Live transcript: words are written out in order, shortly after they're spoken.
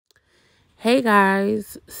Hey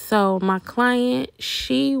guys, so my client,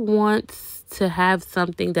 she wants to have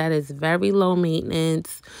something that is very low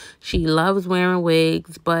maintenance. She loves wearing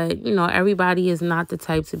wigs, but everybody is not the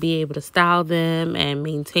type to be able to style them and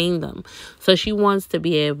maintain them. So she wants to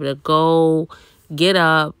be able to go, get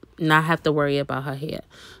up, not have to worry about her hair.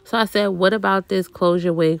 So I said, what about this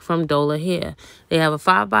closure wig from Dola Hair? They have a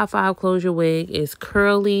 5x5 closure wig. It's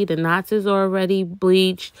curly. The knots is already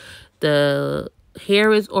bleached. The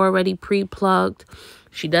hair is already pre-plucked.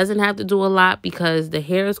 She doesn't have to do a lot because the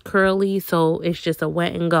hair is curly, so it's just a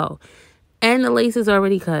wet and go. And the lace is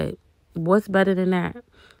already cut. What's better than that?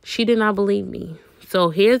 She did not believe me. So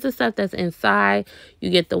here's the stuff that's inside. You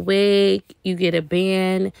get the wig, you get a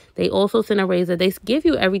band. They also send a razor. They give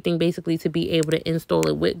you everything basically to be able to install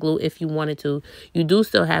it with glue if you wanted to. You do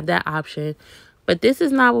still have that option. But this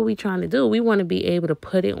is not what we're trying to do. We want to be able to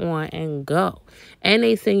put it on and go. And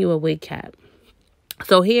they send you a wig cap.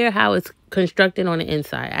 So here how it's constructed on the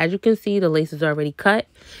inside. As you can see, the lace is already cut.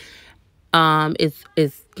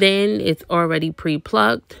 It's thin. It's already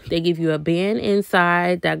pre-plucked. They give you a band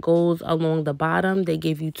inside that goes along the bottom. They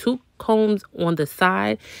give you 2 combs on the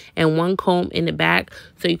side and 1 comb in the back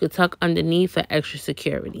so you could tuck underneath for extra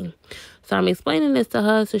security. So I'm explaining this to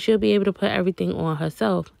her so she'll be able to put everything on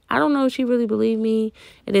herself. I don't know if she really believed me.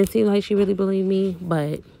 It didn't seem like she really believed me,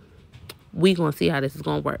 but we gonna see how this is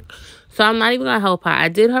gonna work. So I'm not even gonna help her. I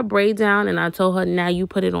did her braid down and I told her, now you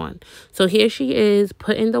put it on. So here she is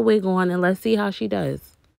putting the wig on, and let's see how she does.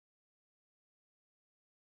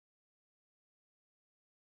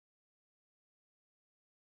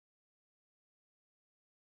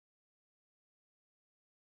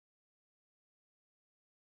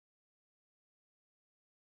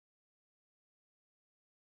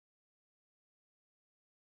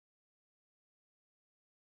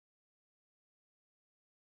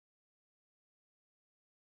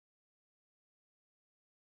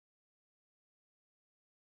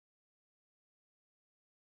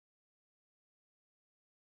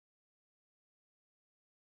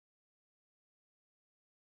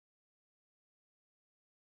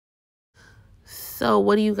 So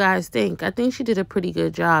what do you guys think? I think she did a pretty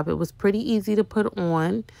good job. It was pretty easy to put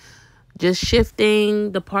on. Just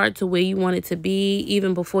shifting the part to where you want it to be.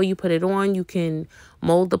 Even before you put it on, you can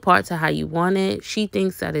mold the part to how you want it. She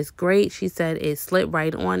thinks that it's great. She said it slid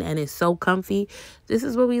right on and it's so comfy. This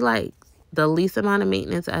is what we like. The least amount of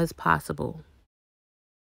maintenance as possible.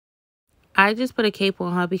 I just put a cape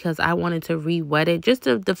on her because I wanted to re-wet it just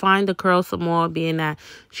to define the curl some more, being that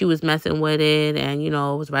she was messing with it and, it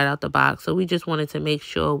was right out the box. So we just wanted to make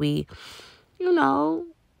sure we, you know,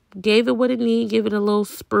 gave it what it needed, give it a little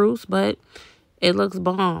spruce, but it looks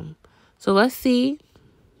bomb. So let's see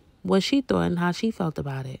what she thought and how she felt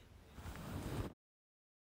about it.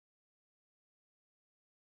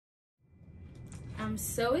 I'm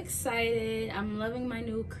so excited. I'm loving my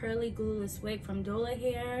new curly glueless wig from Dola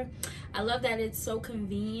Hair. I love that it's so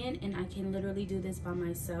convenient and I can literally do this by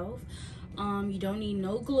myself. You don't need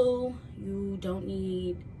no glue. You don't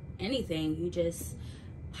need anything. You just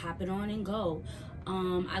pop it on and go.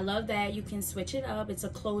 I love that you can switch it up. It's a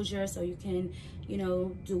closure, so you can,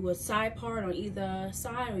 do a side part on either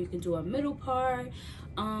side, or you can do a middle part.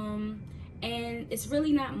 And it's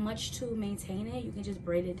really not much to maintain it. You can just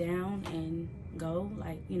braid it down and go,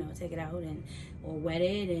 like, take it out or wet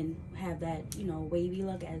it and have that, wavy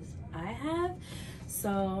look as I have.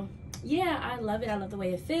 So yeah, I love it. I love the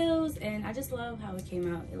way it feels, and I just love how it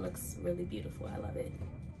came out. It looks really beautiful. I love it.